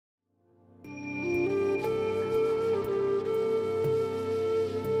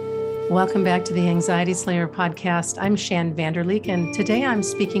Welcome back to the Anxiety Slayer podcast. I'm Shann, and today I'm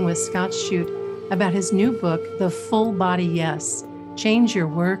speaking with Scott Shute about his new book, The Full Body Yes, Change Your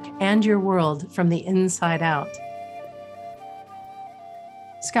Work and Your World from the Inside Out.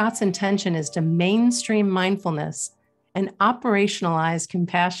 Scott's intention is to mainstream mindfulness and operationalize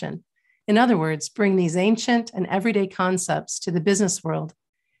compassion. In other words, bring these ancient and everyday concepts to the business world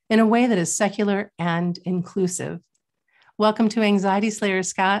in a way that is secular and inclusive. Welcome to Anxiety Slayer,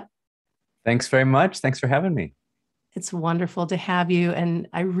 Scott. Thanks very much. Thanks for having me. It's wonderful to have you. And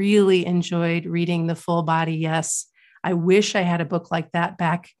I really enjoyed reading The Full Body Yes. I wish I had a book like that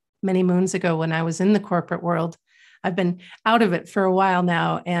back many moons ago when I was in the corporate world. I've been out of it for a while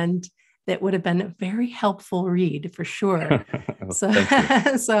now, and that would have been a very helpful read for sure. So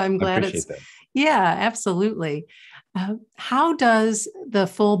I'm glad it's, that. Yeah, absolutely. How does The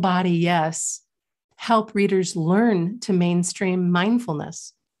Full Body Yes help readers learn to mainstream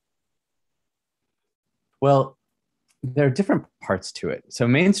mindfulness? Well, there are different parts to it. So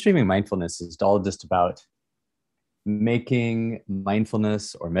mainstreaming mindfulness is all just about making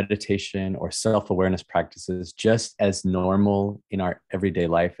mindfulness or meditation or self-awareness practices just as normal in our everyday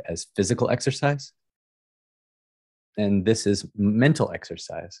life as physical exercise. And this is mental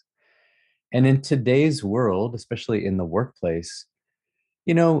exercise. And in today's world, especially in the workplace,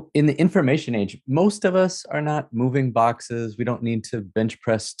 you know, in the information age, most of us are not moving boxes. We don't need to bench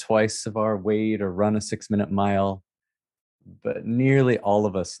press twice of our weight or run a 6-minute mile. But nearly all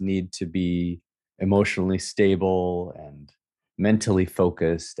of us need to be emotionally stable and mentally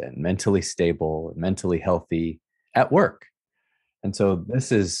focused and mentally stable and mentally healthy at work. And so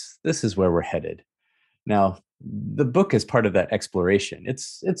this is where we're headed. Now, the book is part of that exploration.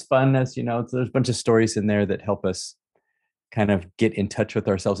 It's fun, as you know, there's a bunch of stories in there that help us kind of get in touch with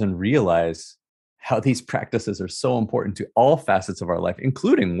ourselves and realize how these practices are so important to all facets of our life,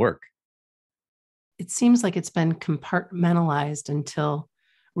 including work. It seems like it's been compartmentalized until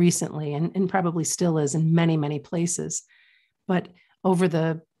recently, and probably still is in many, many places. But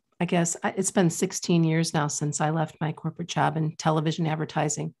over I guess it's been 16 years now since I left my corporate job in television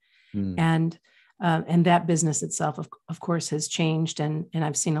advertising. And that business itself, of course, has changed. And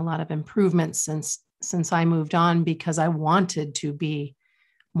I've seen a lot of improvements since I moved on, because I wanted to be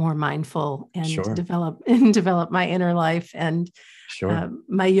more mindful and Sure. develop my inner life. And sure.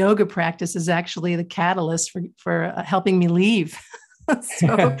 My yoga practice is actually the catalyst for helping me leave.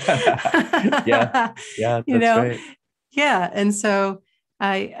 So, yeah, that's right. Yeah. And so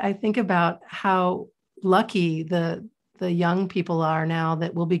I think about how lucky the young people are now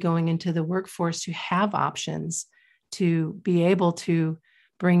that will be going into the workforce to have options to be able to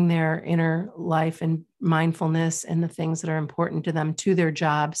bring their inner life and mindfulness and the things that are important to them to their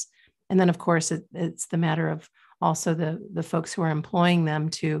jobs. And then, of course, it's the matter of also the folks who are employing them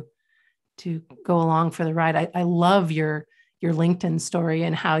to go along for the ride. I love your LinkedIn story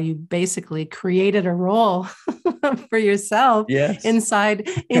and how you basically created a role for yourself. Yes. inside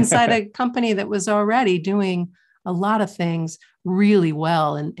a company that was already doing a lot of things really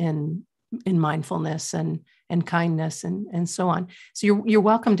well in mindfulness and kindness and so on. So you're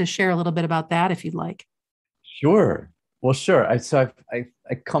welcome to share a little bit about that if you'd like. Sure. Well, sure. I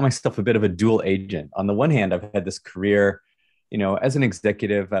call myself a bit of a dual agent. On the one hand, I've had this career, you know, as an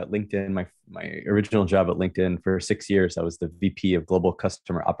executive at LinkedIn. My original job at LinkedIn for 6 years, I was the VP of Global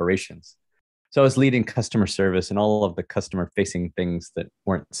Customer Operations. So I was leading customer service and all of the customer-facing things that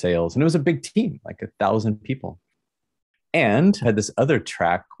weren't sales. And it was a big team, like 1,000 people. And I had this other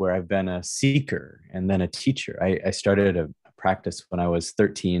track where I've been a seeker and then a teacher. I started a practice when I was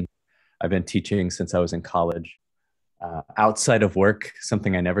 13. I've been teaching since I was in college. Outside of work,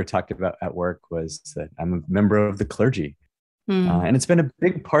 something I never talked about at work was that I'm a member of the clergy. And it's been a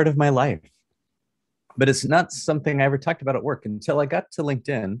big part of my life. But it's not something I ever talked about at work until I got to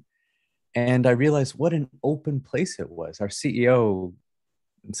LinkedIn and I realized what an open place it was. Our CEO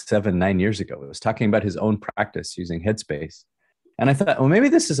 7-9 years ago was talking about his own practice using Headspace. And I thought, well, maybe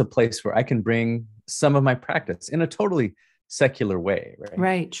this is a place where I can bring some of my practice in a totally secular way.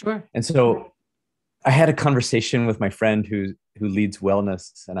 Right. Sure. And so I had a conversation with my friend who leads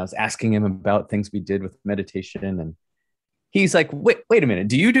wellness, and I was asking him about things we did with meditation. And he's like, wait a minute,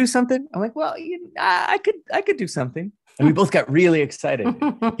 do you do something? I'm like, well, I could do something. And we both got really excited.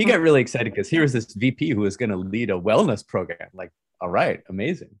 He got really excited because here was this VP who was going to lead a wellness program. Like, all right,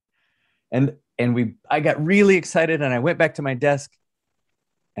 amazing. And I got really excited, and I went back to my desk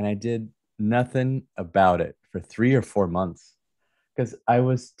and I did nothing about it for 3 or 4 months because I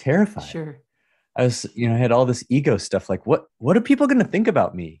was terrified. Sure. I was, I had all this ego stuff. Like, what are people going to think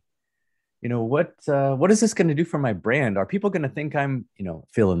about me? what is this going to do for my brand? Are people going to think I'm,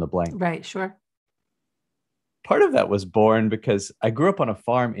 fill in the blank? Right. Sure. Part of that was born because I grew up on a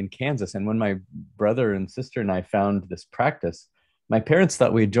farm in Kansas. And when my brother and sister and I found this practice, my parents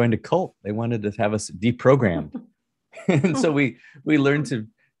thought we had joined a cult. They wanted to have us deprogrammed. And so we learned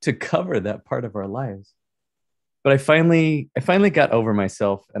to cover that part of our lives. But I finally got over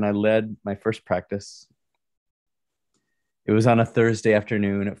myself and I led my first practice. It was on a Thursday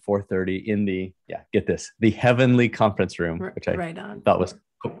afternoon at 4:30 in get this, the Heavenly Conference Room, which I Right on. thought was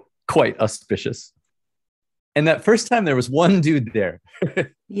quite auspicious. And that first time there was one dude there.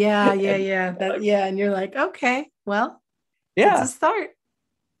 Yeah. And Yeah. And you're like, okay, well, it's a yeah, start.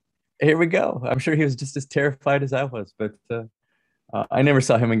 here we go. I'm sure he was just as terrified as I was, but I never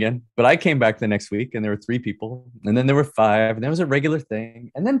saw him again. But I came back the next week and there were 3 people, and then there were 5, and that was a regular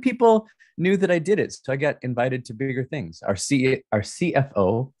thing. And then people knew that I did it. So I got invited to bigger things. Our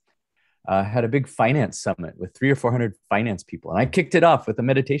CFO had a big finance summit with 300 or 400 finance people. And I kicked it off with a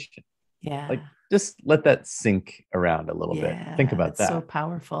meditation. Yeah. Like, just let that sink around a little bit. Think Yeah. about It's so that.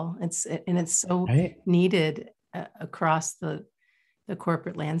 powerful. It's so Right? needed across the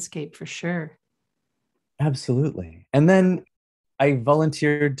corporate landscape for sure. Absolutely. And then I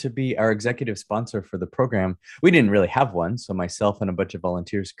volunteered to be our executive sponsor for the program. We didn't really have one, so myself and a bunch of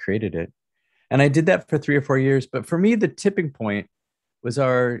volunteers created it. And I did that for 3 or 4 years. But for me, the tipping point was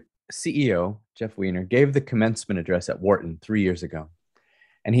our CEO, Jeff Weiner, gave the commencement address at Wharton 3 years ago.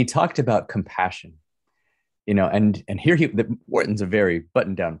 And he talked about compassion, and here Wharton's a very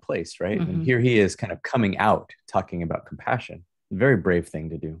buttoned down place, right? And Mm-hmm. here he is kind of coming out talking about compassion. Very brave thing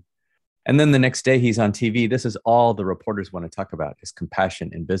to do. And then the next day he's on TV. This is all the reporters want to talk about is compassion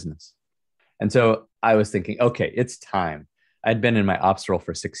in business. And so I was thinking, okay, it's time. I'd been in my ops role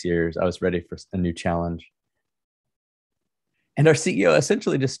for 6 years. I was ready for a new challenge. And our CEO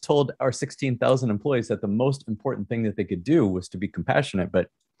essentially just told our 16,000 employees that the most important thing that they could do was to be compassionate. But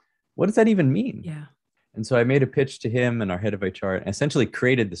what does that even mean? Yeah. And so I made a pitch to him and our head of HR and essentially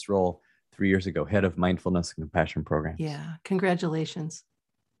created this role 3 years ago, head of mindfulness and compassion programs. Yeah. Congratulations.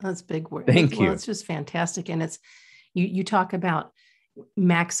 That's big work. Thank Well, you. it's just fantastic. And it's, you talk about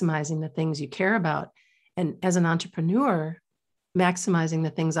maximizing the things you care about. And as an entrepreneur, maximizing the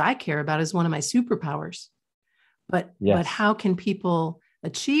things I care about is one of my superpowers. But Yes. how can people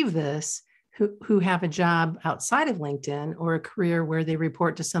achieve this who have a job outside of LinkedIn or a career where they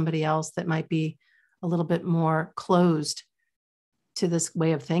report to somebody else that might be a little bit more closed to this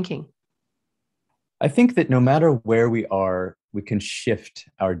way of thinking? I think that no matter where we are, we can shift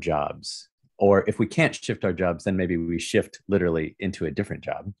our jobs. Or if we can't shift our jobs, then maybe we shift literally into a different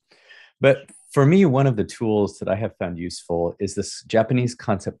job. But for me, one of the tools that I have found useful is this Japanese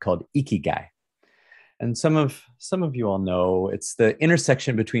concept called ikigai. And some of you all know it's the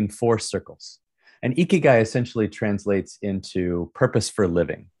intersection between 4 circles. And ikigai essentially translates into purpose for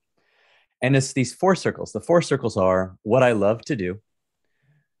living. And it's these 4 circles. The 4 circles are what I love to do,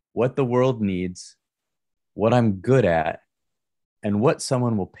 what the world needs, what I'm good at, and what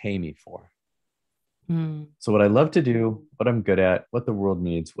someone will pay me for. So what I love to do, what I'm good at, what the world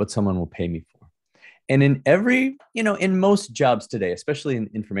needs, what someone will pay me for. And in every, in most jobs today, especially in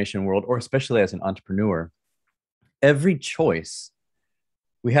the information world, or especially as an entrepreneur, every choice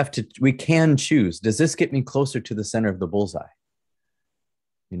we can choose. Does this get me closer to the center of the bullseye?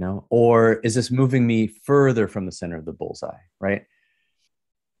 Or is this moving me further from the center of the bullseye, right?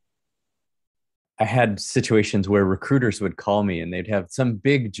 I had situations where recruiters would call me and they'd have some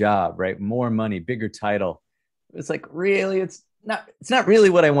big job, right? More money, bigger title. It's like, really, it's not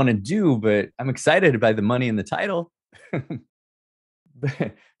really what I want to do, but I'm excited by the money and the title.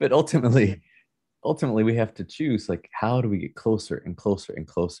 but ultimately we have to choose, like, how do we get closer and closer and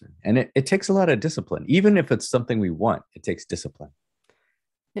closer? And it takes a lot of discipline. Even if it's something we want, it takes discipline.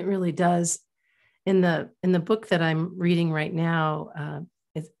 It really does. In the book that I'm reading right now,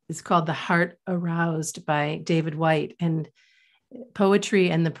 it's called The Heart Aroused by David White, and poetry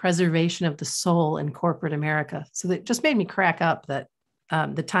and the preservation of the soul in corporate America. So that just made me crack up that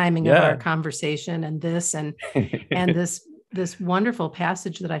the timing of our conversation and this and this wonderful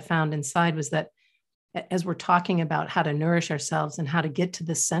passage that I found inside was that as we're talking about how to nourish ourselves and how to get to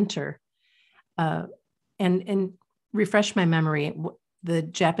the center, and refresh my memory, the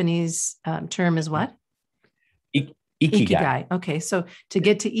Japanese term is what? Ikigai. Okay, so to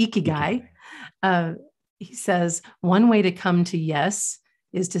get to Ikigai, he says, one way to come to yes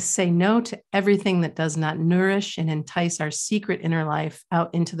is to say no to everything that does not nourish and entice our secret inner life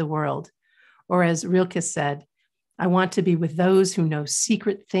out into the world. Or as Rilke said, I want to be with those who know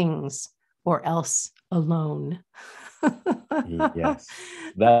secret things or else alone. Yes,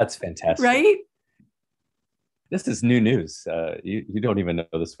 that's fantastic. Right? This is new news. You don't even know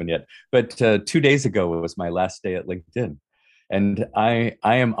this one yet. But 2 days ago was my last day at LinkedIn. And I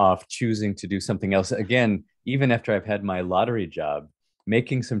am off choosing to do something else. Again, even after I've had my lottery job,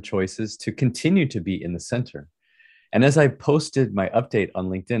 making some choices to continue to be in the center. And as I posted my update on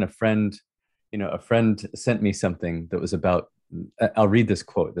LinkedIn, a friend sent me something that was about, I'll read this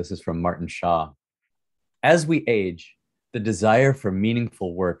quote. This is from Martin Shaw. As we age, the desire for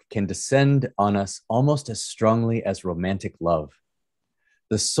meaningful work can descend on us almost as strongly as romantic love.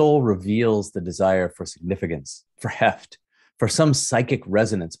 The soul reveals the desire for significance, for heft, for some psychic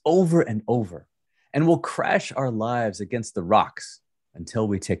resonance over and over, and will crash our lives against the rocks until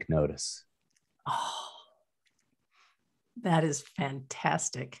we take notice. Oh, that is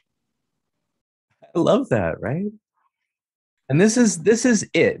fantastic. I love that, right? And this is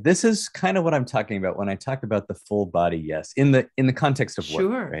it. This is kind of what I'm talking about when I talk about the full body yes in the context of work,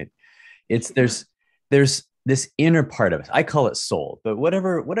 Sure. right? It's there's this inner part of us. I call it soul, but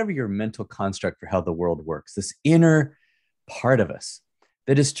whatever your mental construct for how the world works, this inner part of us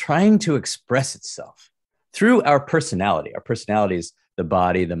that is trying to express itself through our personality. Our personality is the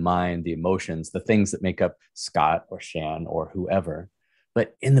body, the mind, the emotions, the things that make up Scott or Shann or whoever.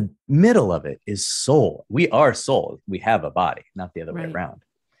 But in the middle of it is soul. We are soul. We have a body, not the other way Right. around.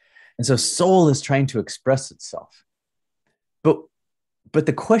 And so soul is trying to express itself. But but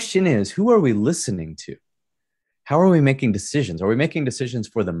the question is, who are we listening to? How are we making decisions? Are we making decisions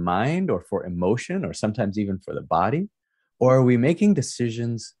for the mind or for emotion or sometimes even for the body? Or are we making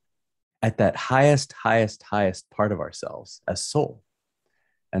decisions at that highest part of ourselves as soul?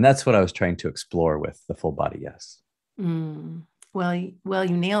 And that's what I was trying to explore with the full body yes. Mm. Well,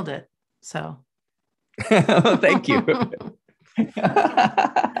 you nailed it. So Thank you.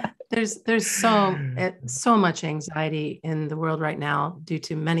 there's so much anxiety in the world right now due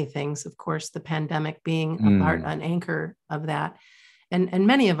to many things. Of course, the pandemic being an anchor of that. And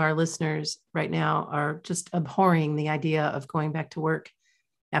many of our listeners right now are just abhorring the idea of going back to work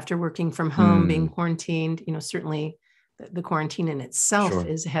after working from home, being quarantined. Certainly the quarantine in itself Sure.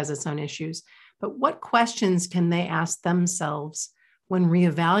 has its own issues. But what questions can they ask themselves when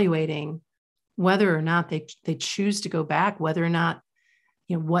reevaluating whether or not they choose to go back, whether or not,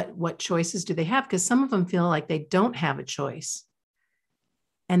 what choices do they have? Because some of them feel like they don't have a choice.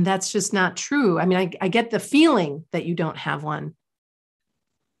 And that's just not true. I mean, I get the feeling that you don't have one.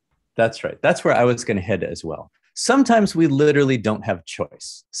 That's right. That's where I was going to head as well. Sometimes we literally don't have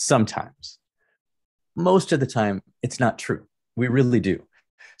choice. Sometimes. Most of the time, it's not true. We really do.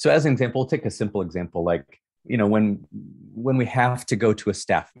 So as an example, we'll take a simple example like, when we have to go to a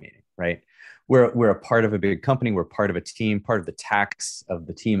staff meeting, right? We're a part of a big company, we're part of a team, part of the tax of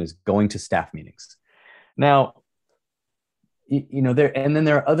the team is going to staff meetings. Now, and then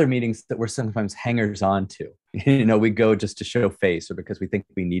there are other meetings that we're sometimes hangers on to. We go just to show face or because we think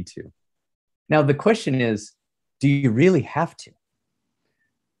we need to. Now, the question is, do you really have to?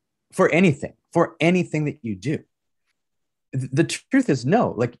 For anything that you do? The truth is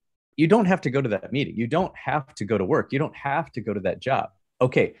no. Like, you don't have to go to that meeting. You don't have to go to work. You don't have to go to that job.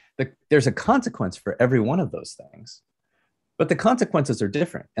 Okay, there's a consequence for every one of those things, but the consequences are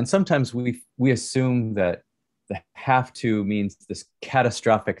different. And sometimes we assume that the have to means this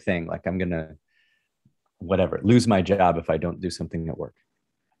catastrophic thing, like I'm going to lose my job if I don't do something at work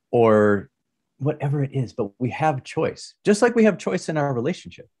or whatever it is. But we have choice, just like we have choice in our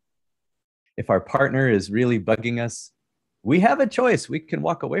relationship. If our partner is really bugging us, we have a choice. We can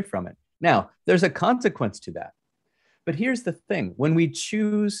walk away from it. Now, there's a consequence to that. But here's the thing. When we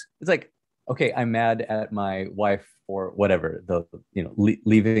choose, it's like, okay, I'm mad at my wife for whatever,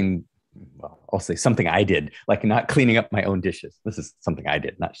 leaving, well, I'll say something I did, like not cleaning up my own dishes. This is something I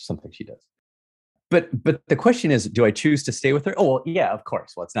did, not something she does. But the question is, do I choose to stay with her? Oh, well, yeah, of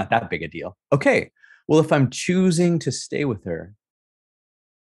course. Well, it's not that big a deal. Okay. Well, if I'm choosing to stay with her,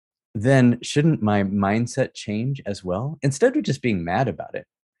 then shouldn't my mindset change as well? Instead of just being mad about it,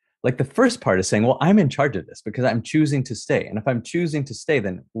 like the first part is saying, well, I'm in charge of this because I'm choosing to stay. And if I'm choosing to stay,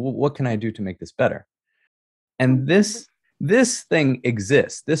 then what can I do to make this better? And this thing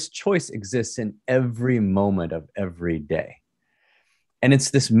exists. This choice exists in every moment of every day. And it's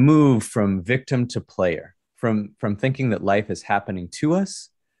this move from victim to player, from thinking that life is happening to us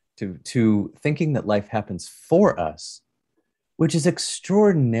to thinking that life happens for us, which is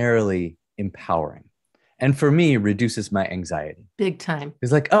extraordinarily empowering. And for me, reduces my anxiety. Big time.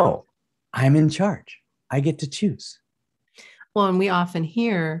 It's like, oh, I'm in charge. I get to choose. Well, and we often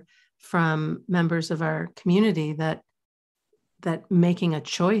hear from members of our community that that making a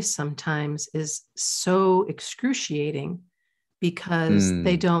choice sometimes is so excruciating because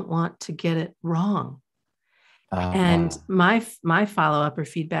they don't want to get it wrong. And my follow-up or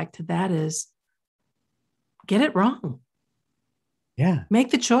feedback to that is get it wrong. Yeah. Make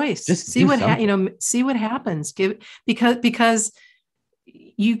the choice. Just see what see what happens. Because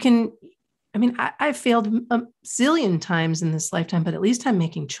you can, I mean, I failed a zillion times in this lifetime, but at least I'm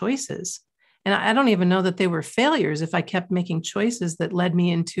making choices. And I don't even know that they were failures if I kept making choices that led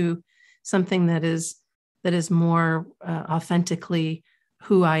me into something that is more authentically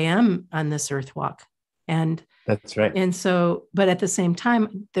who I am on this earth walk. And that's right. And so, but at the same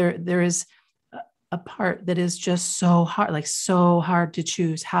time, there is a part that is just so hard, like so hard to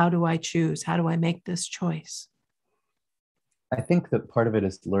choose. How do I choose? How do I make this choice? I think that part of it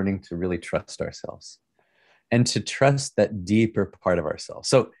is learning to really trust ourselves and to trust that deeper part of ourselves.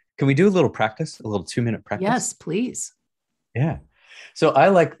 So can we do a little practice, a little 2-minute practice? Yes, please. Yeah. So I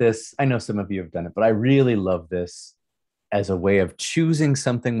like this. I know some of you have done it, but I really love this as a way of choosing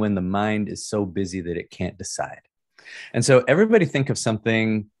something when the mind is so busy that it can't decide. And so everybody think of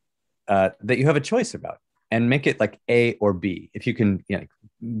something that you have a choice about and make it like A or B. If you can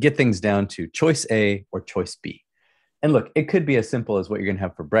get things down to choice A or choice B. And look, it could be as simple as what you're going to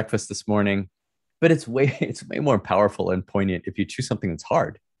have for breakfast this morning, but it's way more powerful and poignant if you choose something that's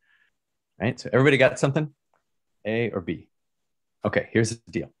hard, right? So everybody got something, A or B. Okay, here's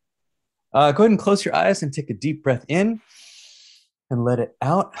the deal. Go ahead and close your eyes and take a deep breath in and let it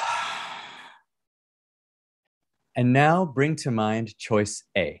out. And now bring to mind choice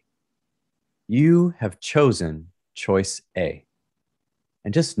A. You have chosen choice A.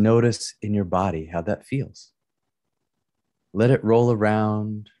 And just notice in your body how that feels. Let it roll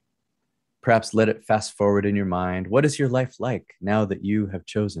around. Perhaps let it fast forward in your mind. What is your life like now that you have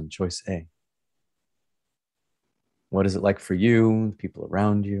chosen choice A? What is it like for you, the people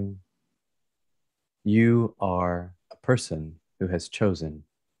around you? You are a person who has chosen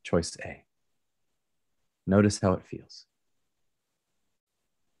choice A. Notice how it feels.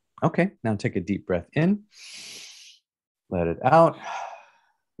 Okay, now take a deep breath in. Let it out.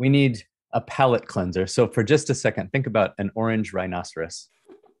 We need a palate cleanser. So for just a second, think about an orange rhinoceros.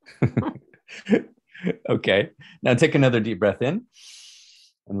 Okay, now take another deep breath in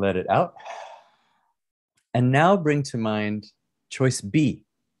and let it out. And now bring to mind choice B.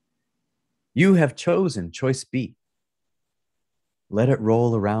 You have chosen choice B. Let it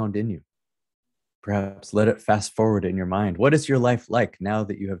roll around in you. Perhaps let it fast forward in your mind. What is your life like now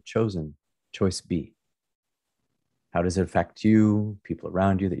that you have chosen choice B? How does it affect you, people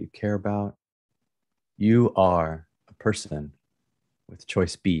around you that you care about? You are a person with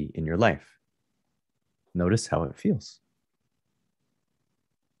choice B in your life. Notice how it feels.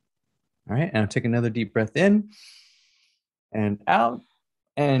 All right, now take another deep breath in and out,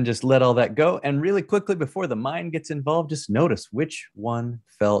 and just let all that go. And really quickly, before the mind gets involved, just notice which one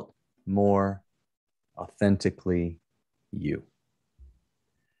felt more authentically you.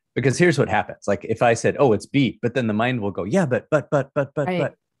 Because here's what happens. Like if I said, oh, it's B, but then the mind will go, yeah, but.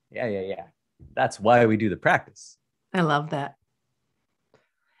 Right. Yeah. That's why we do the practice. I love that.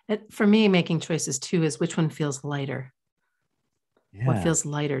 For me, making choices too is which one feels lighter. Yeah. What feels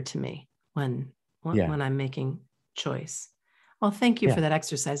lighter to me when I'm making choice. Well, thank you for that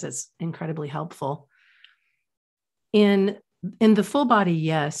exercise. That's incredibly helpful. In the full body,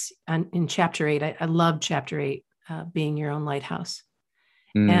 yes. And in chapter 8, I love chapter 8, being your own lighthouse.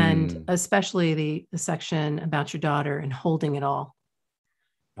 And especially the section about your daughter and holding it all.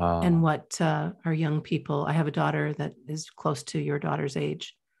 And what our young people, I have a daughter that is close to your daughter's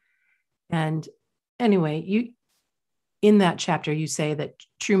age. And anyway, in that chapter, you say that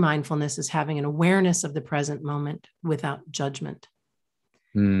true mindfulness is having an awareness of the present moment without judgment.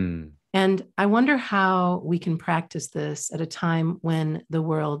 And I wonder how we can practice this at a time when the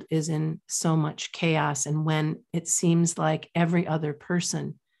world is in so much chaos and when it seems like every other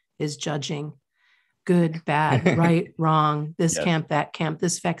person is judging good, bad, right, wrong, this camp, that camp,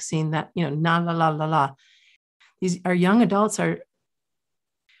 this vaccine, that, la. Our young adults are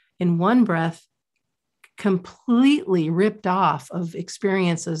in one breath completely ripped off of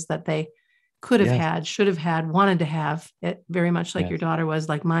experiences that they could have had, should have had, wanted to have, it very much like your daughter was,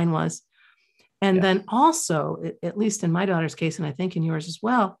 like mine was. And then also, at least in my daughter's case, and I think in yours as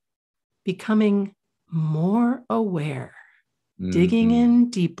well, becoming more aware, digging in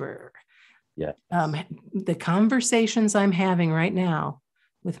deeper. The conversations I'm having right now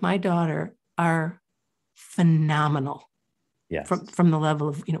with my daughter are phenomenal. From the level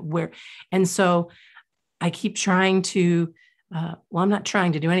of, where. And so I keep trying to well, I'm not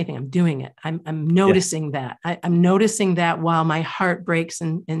trying to do anything. I'm doing it. I'm noticing that. I'm noticing that while my heart breaks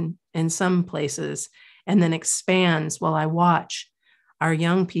in some places and then expands while I watch our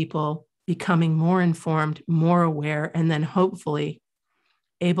young people becoming more informed, more aware, and then hopefully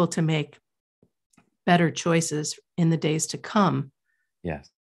able to make better choices in the days to come. Yes.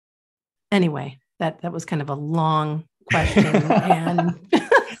 Anyway, that was kind of a long question. And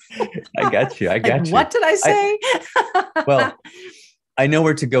I got you. What did I say? Well, I know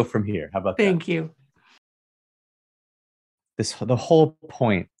where to go from here. How about that? Thank you. The whole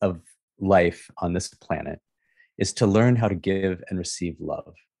point of life on this planet is to learn how to give and receive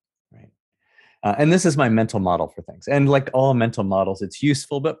love, right? And this is my mental model for things. And like all mental models, it's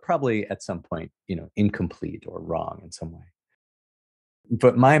useful, but probably at some point, incomplete or wrong in some way.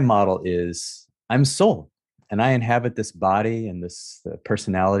 But my model is I'm soul, and I inhabit this body and this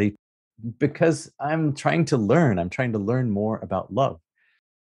personality because I'm trying to learn. I'm trying to learn more about love.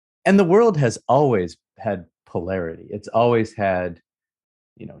 And the world has always had polarity. It's always had,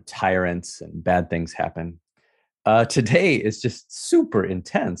 tyrants and bad things happen. Today is just super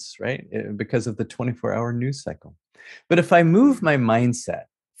intense, right? Because of the 24-hour news cycle. But if I move my mindset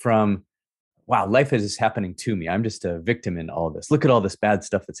from, wow, life is happening to me, I'm just a victim in all this, look at all this bad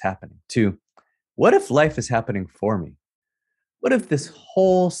stuff that's happening, to what if life is happening for me? What if this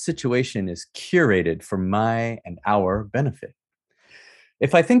whole situation is curated for my and our benefit?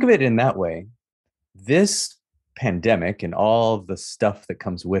 If I think of it in that way, this pandemic and all the stuff that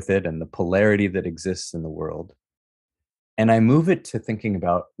comes with it and the polarity that exists in the world, and I move it to thinking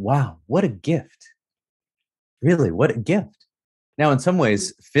about, wow, what a gift. Really, what a gift. Now, in some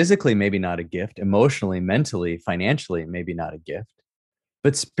ways, physically, maybe not a gift, emotionally, mentally, financially, maybe not a gift,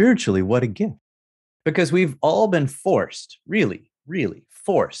 but spiritually, what a gift. Because we've all been forced, really, really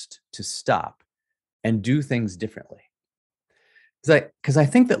forced to stop and do things differently. Because I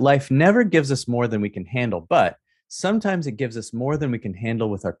think that life never gives us more than we can handle, but sometimes it gives us more than we can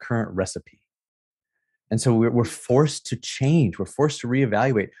handle with our current recipe. And so we're forced to change. We're forced to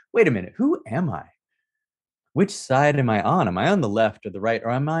reevaluate. Wait a minute, who am I? Which side am I on? Am I on the left or the right?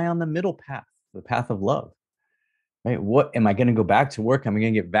 Or am I on the middle path, the path of love? Right? What am I going to go back to work? Am I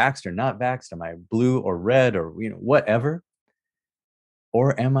going to get vaxxed or not vaxxed? Am I blue or red or whatever?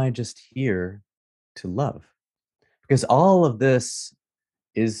 Or am I just here to love? Because all of this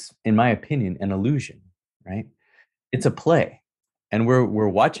is, in my opinion, an illusion, right? It's a play. And we're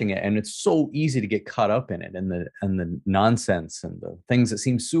watching it, and it's so easy to get caught up in it and the nonsense and the things that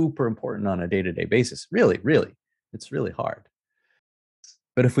seem super important on a day-to-day basis. Really, really, it's really hard.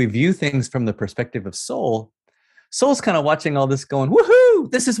 But if we view things from the perspective of soul's kind of watching all this going,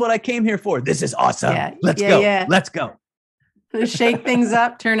 woohoo, this is what I came here for. This is awesome. Yeah, Let's go. Yeah. Let's go. Shake things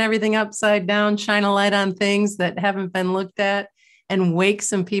up, turn everything upside down, shine a light on things that haven't been looked at, and wake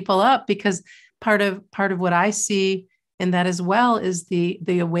some people up. Because part of what I see in that as well is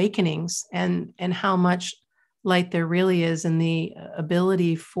the awakenings and how much light there really is, and the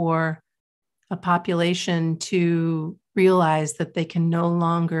ability for a population to realize that they can no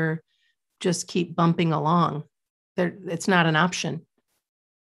longer just keep bumping along. It's not an option.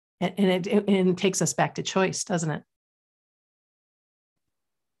 And it takes us back to choice, doesn't it?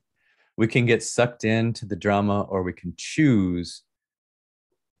 We can get sucked into the drama, or we can choose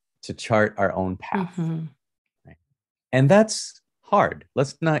to chart our own path. Mm-hmm. Right? And that's hard.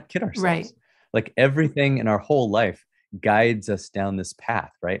 Let's not kid ourselves. Right. Like everything in our whole life guides us down this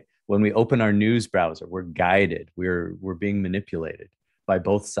path, right? When we open our news browser, we're guided. We're being manipulated by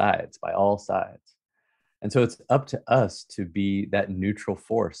both sides, by all sides. And so it's up to us to be that neutral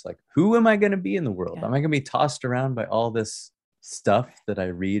force. Like, who am I going to be in the world? Yeah. Am I going to be tossed around by all this stuff that I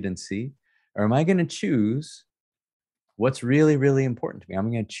read and see? Or am I going to choose what's really, really important to me?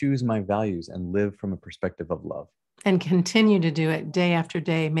 I'm going to choose my values and live from a perspective of love. And continue to do it day after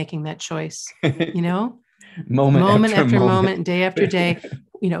day, making that choice, moment after moment, day after day.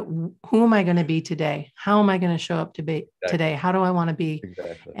 Who am I going to be today? How am I going to show up to be today? How do I want to be?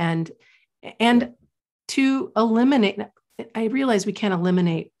 Exactly. And to eliminate, I realize we can't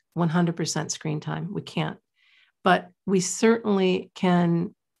eliminate 100% screen time. We can't, but we certainly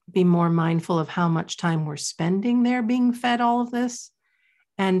can be more mindful of how much time we're spending there being fed all of this,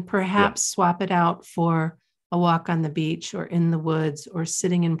 and perhaps swap it out for a walk on the beach or in the woods, or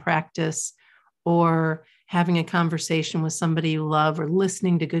sitting in practice, or having a conversation with somebody you love, or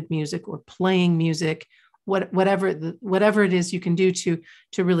listening to good music, or playing music, whatever it is you can do to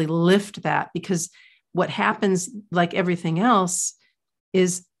really lift that. Because what happens, like everything else,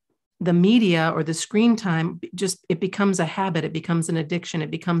 is the media or the screen time, it becomes a habit. It becomes an addiction.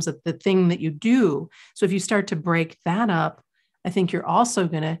 It becomes the thing that you do. So if you start to break that up I think you're also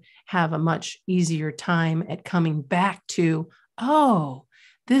going to have a much easier time at coming back to, oh,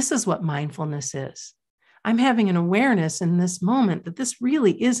 this is what mindfulness is. I'm having an awareness in this moment that this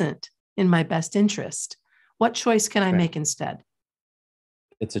really isn't in my best interest. What choice can I make instead?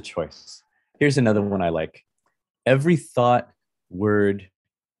 It's a choice. Here's another one I like. Every thought, word,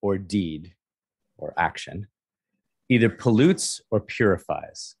 or deed or action either pollutes or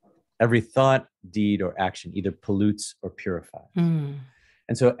purifies. Every thought, deed, or action either pollutes or purifies. And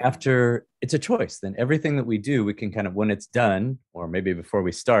so after, it's a choice. Then everything that we do, we can kind of, when it's done, or maybe before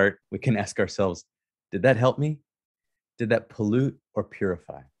we start, we can ask ourselves, did that help me? Did that pollute or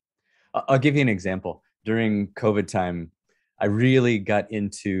purify? I'll give you an example. During COVID time, I really got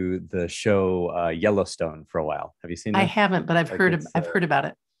into the show Yellowstone for a while. Have you seen that? I haven't, but I've heard about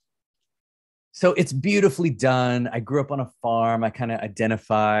it. So it's beautifully done. I grew up on a farm. I kind of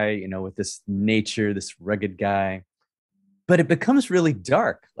identify, with this nature, this rugged guy. But it becomes really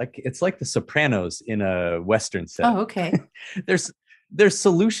dark. Like it's like The Sopranos in a Western setting. Oh, okay. There's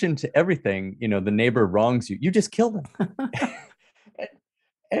solution to everything. The neighbor wrongs you. You just kill them.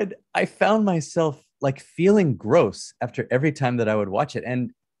 And I found myself like feeling gross after every time that I would watch it.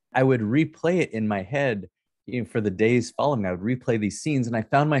 And I would replay it in my head, for the days following. I would replay these scenes, and I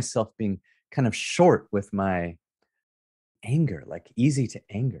found myself being kind of short with my anger, like easy to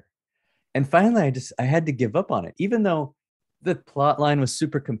anger. And finally, I had to give up on it, even though the plot line was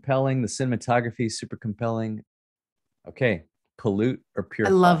super compelling, the cinematography is super compelling. Okay, pollute or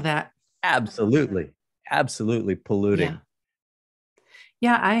purify. I love that. Absolutely polluting.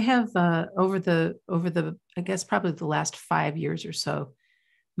 Yeah, I have over the I guess probably the last 5 years or so,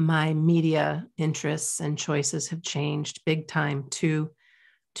 my media interests and choices have changed big time to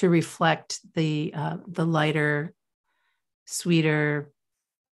reflect the lighter, sweeter,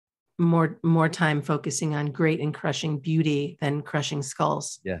 more time focusing on great and crushing beauty than crushing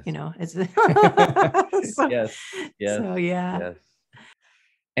skulls. Yes. It's yes. So yeah. Yes.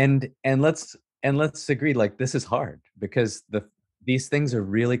 And let's agree, like, this is hard because these things are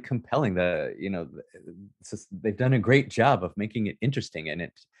really compelling. They've done a great job of making it interesting, and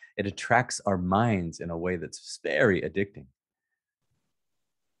it attracts our minds in a way that's very addicting.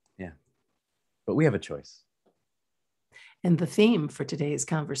 Yeah. But we have a choice. And the theme for today's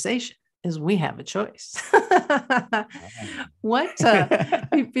conversation is we have a choice. What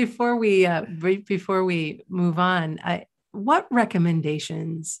before we move on, what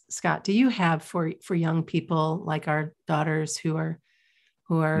recommendations, Scott, do you have for young people like our daughters who are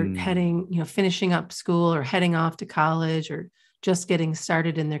heading, finishing up school or heading off to college or just getting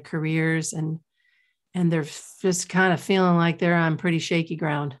started in their careers, and they're just kind of feeling like they're on pretty shaky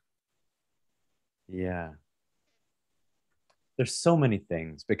ground? Yeah. There's so many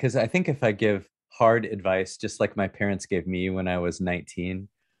things, because I think if I give hard advice, just like my parents gave me when I was 19,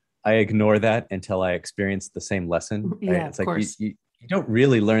 I ignore that until I experience the same lesson. Right? Yeah, it's of like course. you don't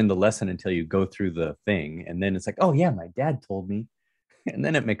really learn the lesson until you go through the thing. And then it's like, oh yeah, my dad told me. And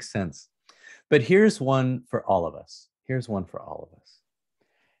then it makes sense. But here's one for all of us.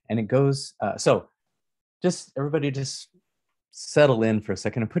 And it goes, so just everybody just settle in for a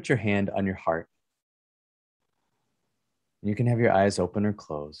second and put your hand on your heart. You can have your eyes open or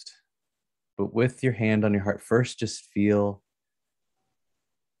closed. But with your hand on your heart, first just feel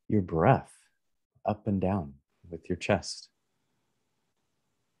your breath up and down with your chest.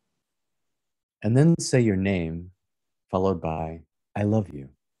 And then say your name, followed by, I love you.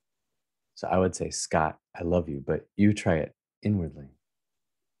 So I would say, Scott, I love you, but you try it inwardly.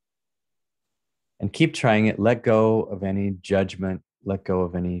 And keep trying it. Let go of any judgment, let go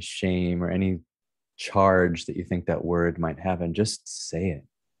of any shame or any charge that you think that word might have, and just say it.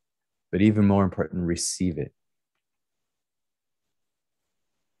 But even more important, receive it.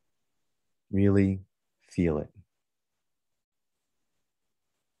 Really feel it.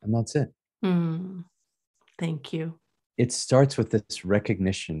 And that's it. Thank you. It starts with this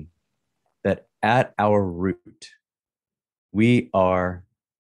recognition that at our root, we are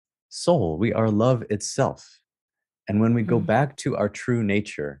soul, we are love itself. And when we go back to our true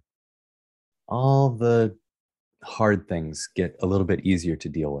nature, all the hard things get a little bit easier to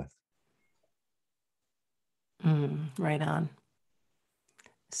deal with. Right on.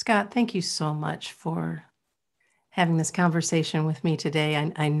 Scott, thank you so much for having this conversation with me today.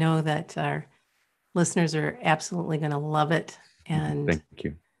 I know that our listeners are absolutely going to love it. And thank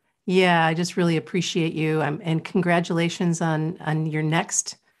you. Yeah, I just really appreciate you. And congratulations on your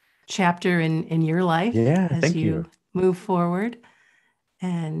next chapter in your life as you move forward,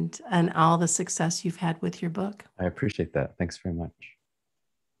 and all the success you've had with your book. I appreciate that. Thanks very much.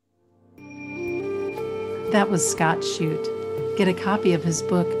 That was Scott Shute. Get a copy of his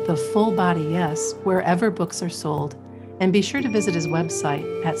book, The Full Body Yes, wherever books are sold, and be sure to visit his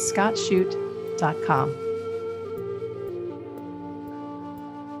website at scottshute.com.